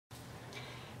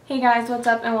Hey guys, what's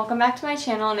up and welcome back to my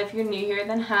channel, and if you're new here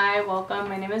then hi, welcome.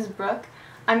 My name is Brooke.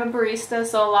 I'm a barista,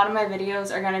 so a lot of my videos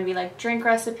are going to be like drink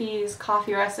recipes,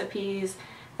 coffee recipes,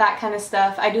 that kind of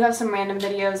stuff. I do have some random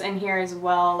videos in here as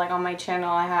well, like on my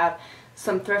channel. I have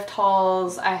some thrift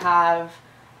hauls, I have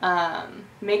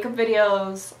makeup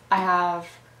videos, I have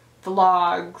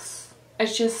vlogs.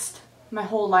 It's just my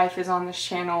whole life is on this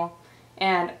channel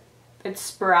and it's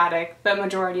sporadic, but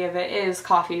majority of it is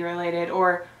coffee related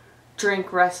or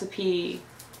drink recipe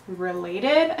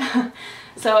related.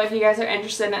 So if you guys are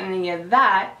interested in any of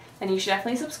that, then you should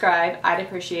definitely subscribe. I'd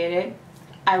appreciate it.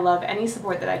 I love any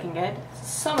support that I can get.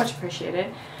 So much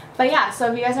appreciated. But yeah,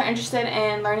 so if you guys are interested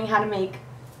in learning how to make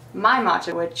my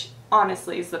matcha, which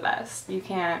honestly is the best. You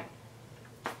can't,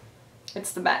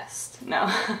 it's the best. No.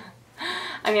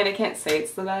 I mean, I can't say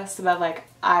it's the best, but like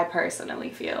I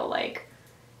personally feel like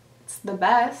it's the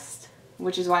best,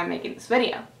 which is why I'm making this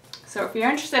video. So if you're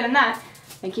interested in that,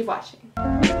 then keep watching.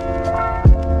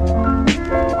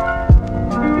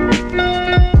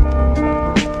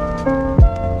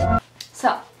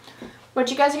 So,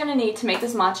 what you guys are going to need to make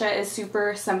this matcha is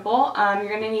super simple. You're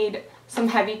going to need some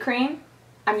heavy cream.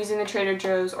 I'm using the Trader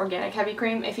Joe's organic heavy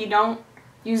cream. If you don't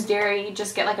use dairy,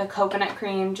 just get like a coconut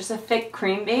cream, just a thick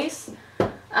cream base.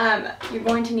 You're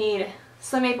going to need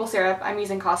some maple syrup. I'm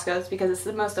using Costco's because it's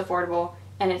the most affordable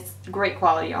and it's great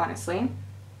quality, honestly.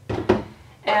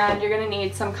 And you're going to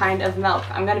need some kind of milk.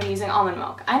 I'm going to be using almond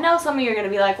milk. I know some of you are going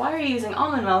to be like, why are you using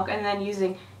almond milk and then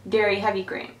using dairy heavy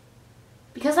cream?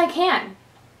 Because I can.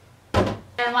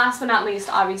 And last but not least,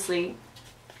 obviously,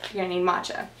 you're going to need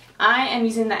matcha. I am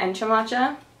using the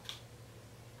matcha.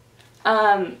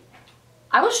 I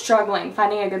was struggling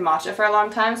finding a good matcha for a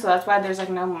long time, so that's why there's like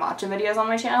no matcha videos on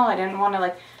my channel. I didn't want to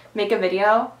like make a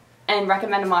video and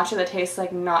recommend a matcha that tastes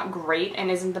like not great and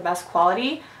isn't the best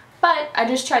quality. But I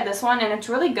just tried this one and it's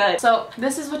really good. So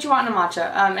this is what you want in a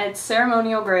matcha. It's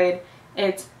ceremonial grade.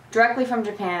 It's directly from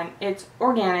Japan. It's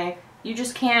organic. You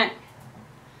just can't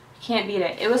beat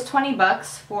it. It was 20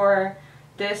 bucks for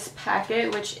this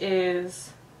packet, which is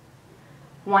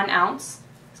 1 ounce.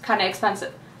 It's kind of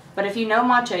expensive. But if you know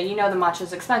matcha, you know the matcha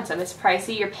is expensive. It's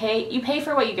pricey. You pay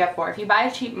for what you get for. If you buy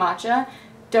a cheap matcha,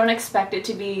 don't expect it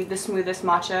to be the smoothest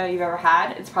matcha you've ever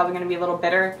had. It's probably going to be a little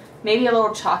bitter, maybe a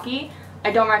little chalky. I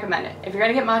don't recommend it. If you're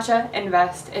going to get matcha,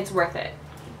 invest. It's worth it.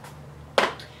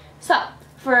 So,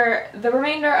 for the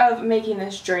remainder of making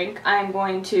this drink, I'm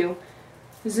going to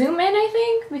zoom in, I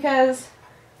think, because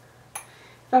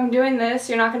if I'm doing this,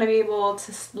 you're not going to be able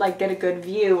to like get a good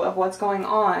view of what's going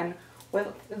on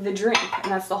with the drink,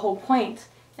 and that's the whole point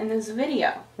in this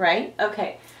video, right?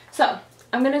 Okay, so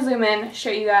I'm going to zoom in,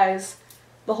 show you guys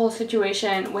the whole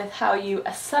situation with how you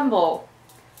assemble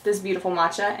this beautiful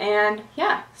matcha, and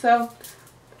yeah, so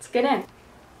let's get in.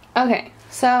 Okay,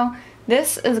 so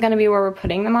this is going to be where we're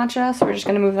putting the matcha, so we're just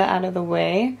going to move that out of the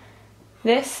way.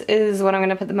 This is what I'm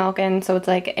going to put the milk in, so it's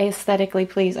like aesthetically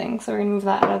pleasing, so we're going to move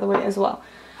that out of the way as well.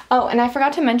 Oh, and I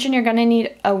forgot to mention you're going to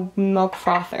need a milk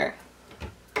frother.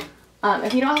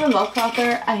 If you don't have a milk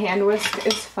frother, a hand whisk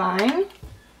is fine.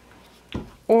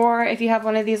 Or if you have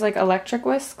one of these like electric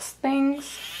whisks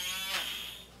things,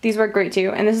 these work great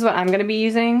too. And this is what I'm going to be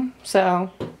using.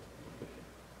 So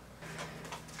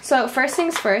first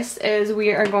things first is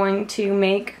we are going to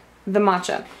make the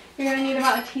matcha. You're going to need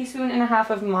about 1.5 teaspoons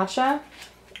of matcha.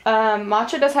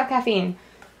 Matcha does have caffeine.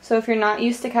 So if you're not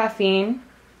used to caffeine,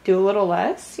 do a little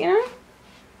less, you know?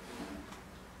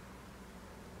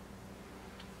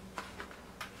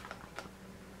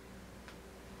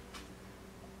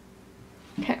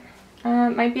 Okay.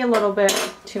 Might be a little bit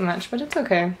too much, but it's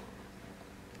okay.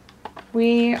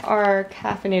 We are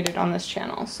caffeinated on this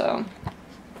channel, so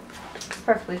it's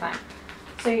perfectly fine.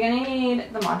 So you're going to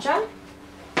need the matcha.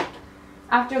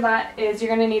 After that is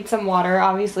you're going to need some water,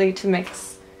 obviously, to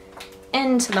mix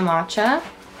into the matcha.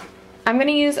 I'm going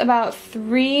to use about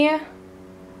 3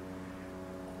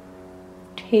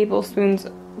 tablespoons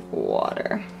of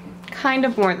water. Kind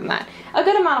of more than that. A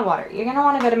good amount of water. You're going to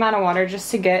want a good amount of water just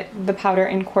to get the powder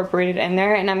incorporated in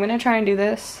there. And I'm going to try and do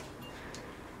this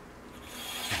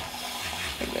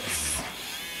like this.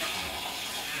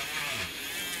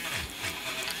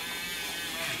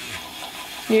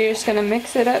 You're just going to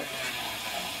mix it up.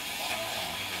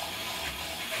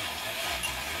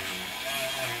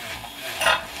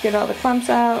 Get all the clumps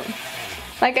out.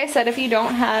 Like I said, if you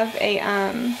don't have a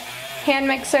hand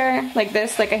mixer like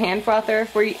this, like a hand frother,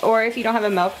 or if you don't have a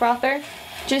milk frother,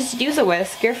 just use a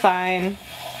whisk, you're fine.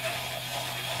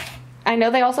 I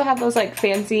know they also have those like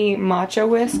fancy matcha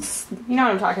whisks. You know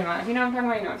what I'm talking about. If you know what I'm talking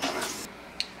about, you know what I'm talking about.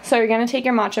 So you're going to take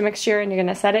your matcha mixture and you're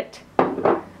going to set it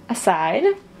aside.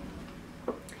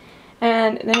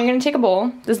 And then you're going to take a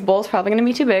bowl. This bowl is probably going to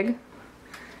be too big,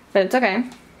 but it's okay.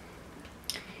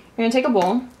 You're going to take a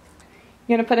bowl.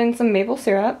 You're going to put in some maple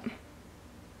syrup.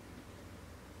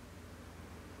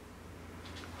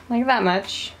 Like that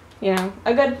much. You know,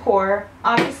 a good pour.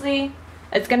 Obviously,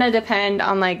 it's going to depend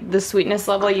on like the sweetness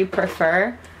level you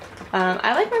prefer.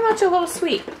 I like my matcha a little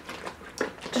sweet.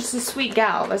 Just a sweet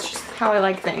gal. That's just how I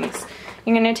like things.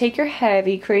 You're going to take your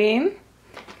heavy cream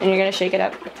and you're going to shake it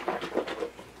up.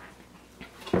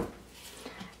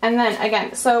 And then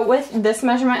again, so with this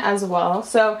measurement as well,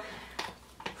 so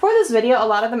for this video, a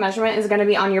lot of the measurement is going to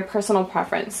be on your personal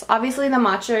preference. Obviously the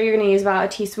matcha, you're going to use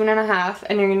about 1.5 teaspoons,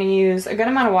 and you're going to use a good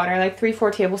amount of water, like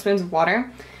 3-4 tablespoons of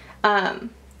water.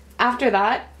 After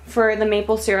that, for the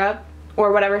maple syrup,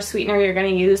 or whatever sweetener you're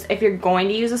going to use, if you're going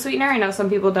to use a sweetener, I know some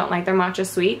people don't like their matcha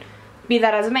sweet, be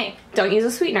that as it may, don't use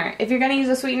a sweetener. If you're going to use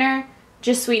a sweetener,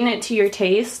 just sweeten it to your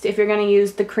taste. If you're going to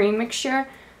use the cream mixture,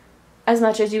 as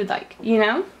much as you'd like, you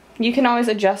know? You can always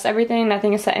adjust everything,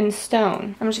 nothing is set in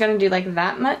stone. I'm just going to do like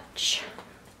that much.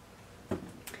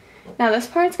 Now this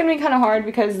part's going to be kind of hard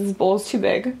because this bowl's too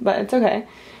big, but it's okay.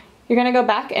 You're going to go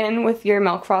back in with your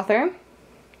milk frother,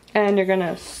 and you're going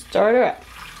to start her up.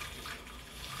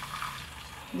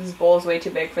 This bowl is way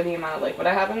too big for the amount of liquid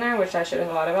I have in there, which I should have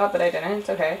thought about, but I didn't. It's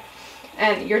okay.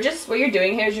 And what you're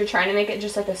doing here is you're trying to make it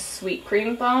just like a sweet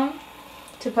cream foam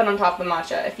to put on top of the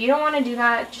matcha. If you don't want to do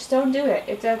that, just don't do it.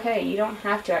 It's okay. You don't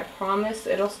have to. I promise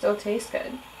it'll still taste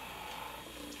good.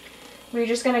 We're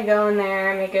just going to go in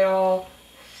there and make it all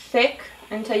thick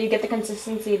until you get the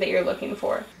consistency that you're looking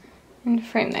for. And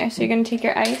frame there. So you're going to take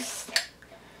your ice.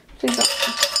 Please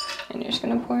don't. And you're just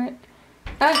going to pour it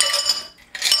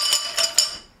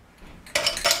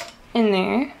in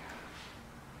there.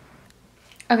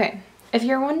 Okay. If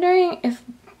you're wondering if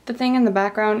the thing in the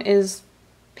background is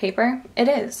paper, it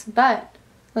is, but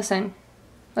listen,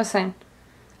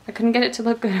 I couldn't get it to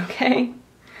look good, okay?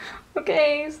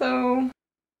 Okay, so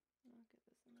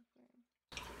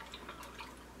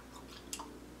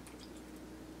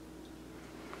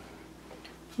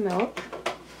milk.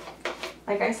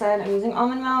 Like I said, I'm using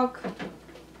almond milk.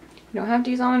 You don't have to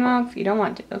use almond milk if you don't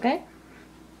want to, okay?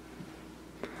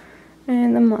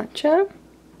 And the matcha.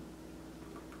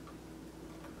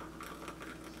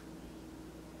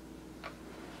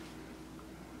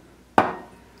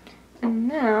 And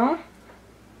now,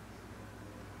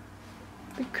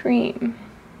 the cream.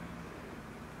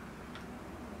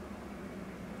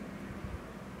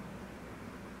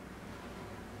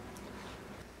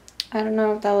 I don't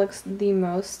know if that looks the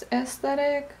most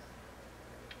aesthetic,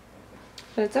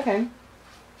 but it's okay.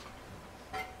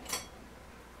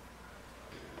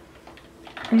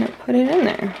 And then put it in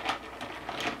there.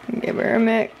 And give her a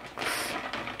mix.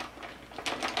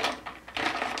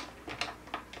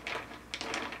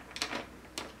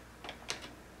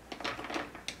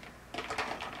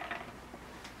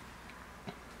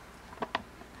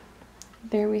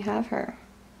 There we have her.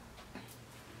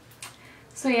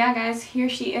 So yeah guys, here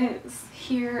she is.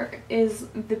 Here is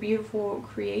the beautiful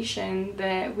creation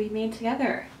that we made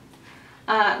together.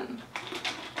 Let's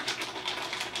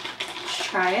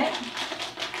try it.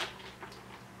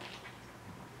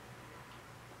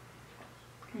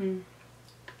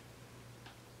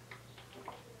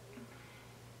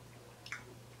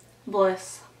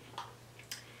 Bliss.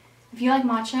 If you like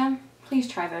matcha, please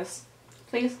try this.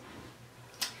 Please.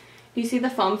 Do you see the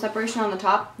foam separation on the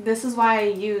top? This is why I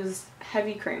use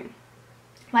heavy cream.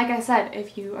 Like I said,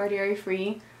 if you are dairy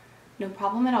free, no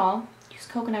problem at all. Use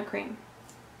coconut cream.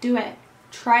 Do it.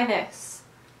 Try this.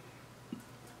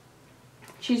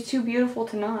 She's too beautiful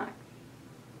to not.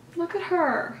 Look at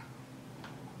her.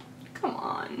 Come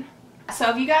on. So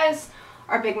if you guys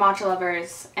are big matcha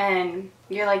lovers and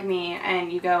you're like me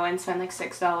and you go and spend like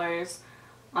 $6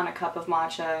 on a cup of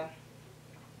matcha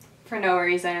for no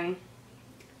reason,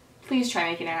 please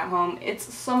try making it at home.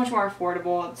 It's so much more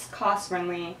affordable. It's cost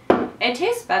friendly. It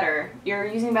tastes better. You're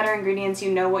using better ingredients.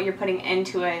 You know what you're putting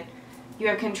into it. You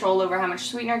have control over how much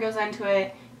sweetener goes into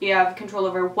it. You have control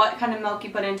over what kind of milk you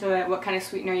put into it, what kind of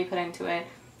sweetener you put into it,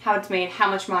 how it's made, how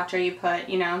much matcha you put,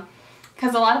 you know.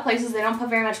 Because a lot of places, they don't put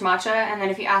very much matcha, and then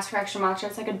if you ask for extra matcha,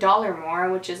 it's like $1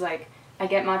 more, which is like, I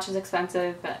get matcha's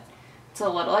expensive, but it's a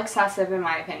little excessive in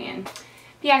my opinion. But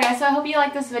yeah guys, so I hope you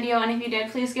liked this video, and if you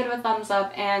did, please give it a thumbs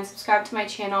up and subscribe to my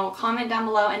channel. Comment down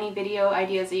below any video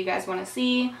ideas that you guys want to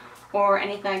see or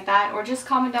anything like that, or just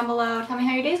comment down below, tell me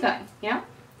how your day's going, you know?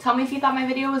 Tell me if you thought my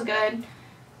video was good.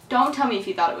 Don't tell me if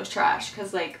you thought it was trash,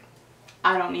 because like,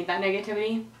 I don't need that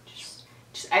negativity. Just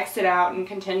exit out and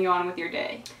continue on with your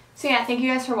day. So yeah, thank you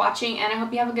guys for watching, and I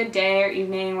hope you have a good day or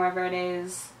evening, wherever it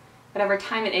is, whatever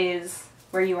time it is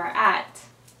where you are at.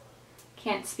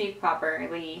 can't speak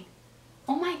properly.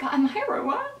 Oh my god, am I a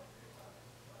robot?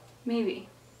 Maybe.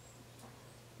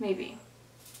 Maybe.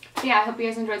 So yeah, I hope you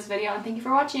guys enjoyed this video, and thank you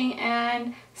for watching,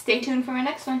 and stay tuned for my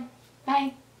next one.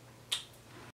 Bye!